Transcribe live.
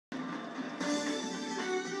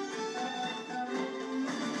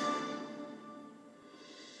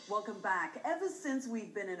Welcome back. Ever since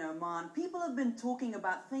we've been in Oman, people have been talking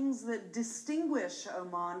about things that distinguish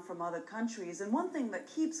Oman from other countries. And one thing that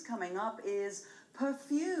keeps coming up is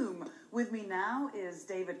perfume. With me now is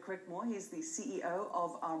David Crickmore. He's the CEO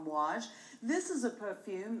of Amoage. This is a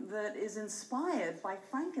perfume that is inspired by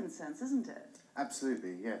frankincense, isn't it?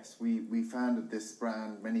 Absolutely, yes. We founded this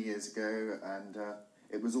brand many years ago, and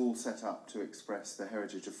it was all set up to express the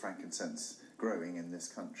heritage of frankincense growing in this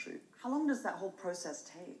country. How long does that whole process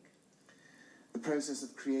take? The process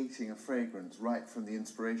of creating a fragrance right from the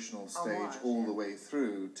inspirational stage Amouage, the way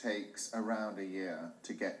through takes around a year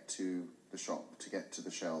to get to the shop, to get to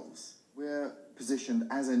the shelves. We're positioned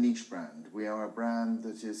as a niche brand. We are a brand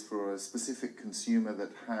that is for a specific consumer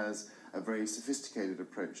that has a very sophisticated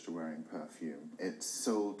approach to wearing perfume. It's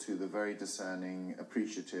sold to the very discerning,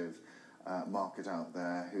 appreciative market out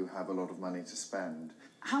there who have a lot of money to spend.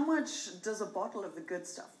 How much does a bottle of the good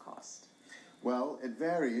stuff cost? Well, it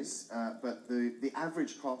varies, but the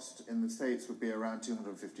average cost in the States would be around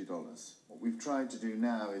 $250. What we've tried to do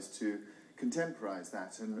now is to contemporize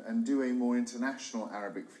that and do a more international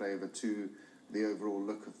Arabic flavour to the overall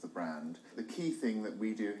look of the brand. The key thing that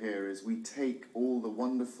we do here is we take all the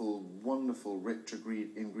wonderful, wonderful rich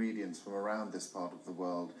ingredients from around this part of the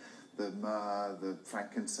world, the myrrh, the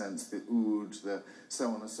frankincense, the oud, the so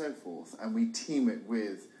on and so forth, and we team it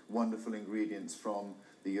with wonderful ingredients from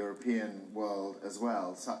the European world as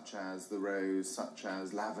well, such as the rose, such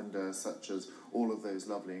as lavender, such as all of those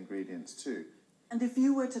lovely ingredients too. And if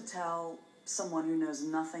you were to tell someone who knows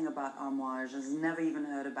nothing about Amouage, has never even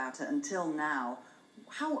heard about it until now,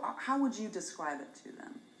 how would you describe it to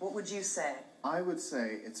them? What would you say? I would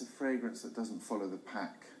say it's a fragrance that doesn't follow the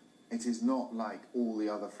pack. It is not like all the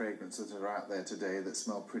other fragrances that are out there today that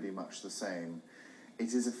smell pretty much the same.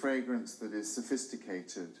 It is a fragrance that is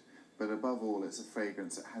sophisticated, but above all, it's a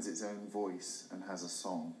fragrance that has its own voice and has a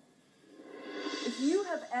song. If you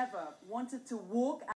have ever wanted to walk